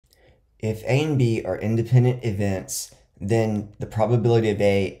If A and B are independent events, then the probability of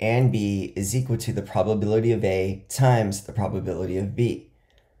A and B is equal to the probability of A times the probability of B.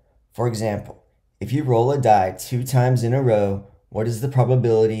 For example, if you roll a die 2 times in a row, what is the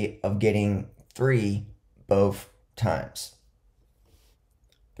probability of getting 3 both times?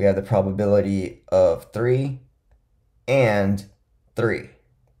 We have the probability of 3 and 3.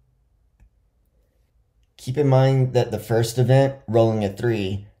 Keep in mind that the first event, rolling a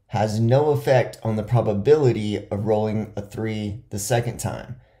 3, has no effect on the probability of rolling a 3 the second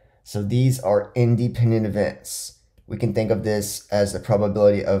time. So these are independent events. We can think of this as the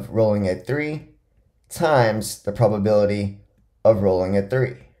probability of rolling a 3 times the probability of rolling a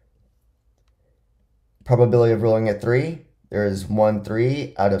 3. Probability of rolling a 3, there is 1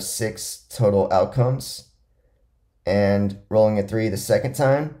 3 out of 6 total outcomes. And rolling a 3 the second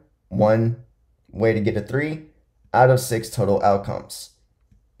time, 1 way to get a 3 out of 6 total outcomes.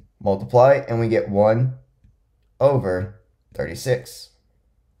 Multiply and we get 1 over 36.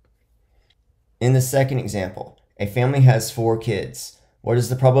 In the second example, a family has 4 kids. What is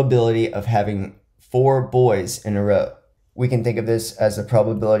the probability of having 4 boys in a row? We can think of this as the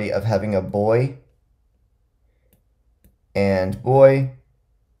probability of having a boy and boy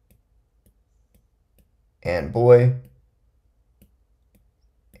and boy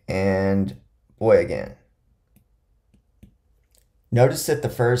and boy again. Notice that the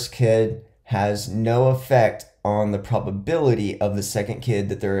first kid has no effect on the probability of the second kid,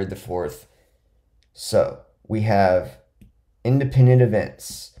 the third, the fourth. So we have independent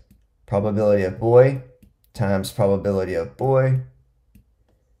events. Probability of boy times probability of boy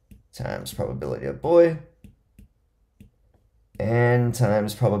times probability of boy and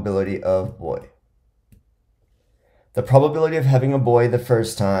times probability of boy. The probability of having a boy the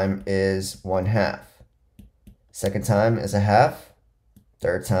first time is 1/2. Second time is 1/2.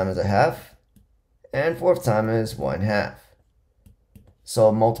 Third time is 1/2. And fourth time is 1/2.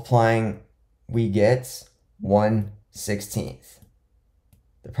 So multiplying, we get 1/16.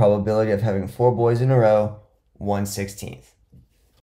 The probability of having 4 boys in a row, 1/16.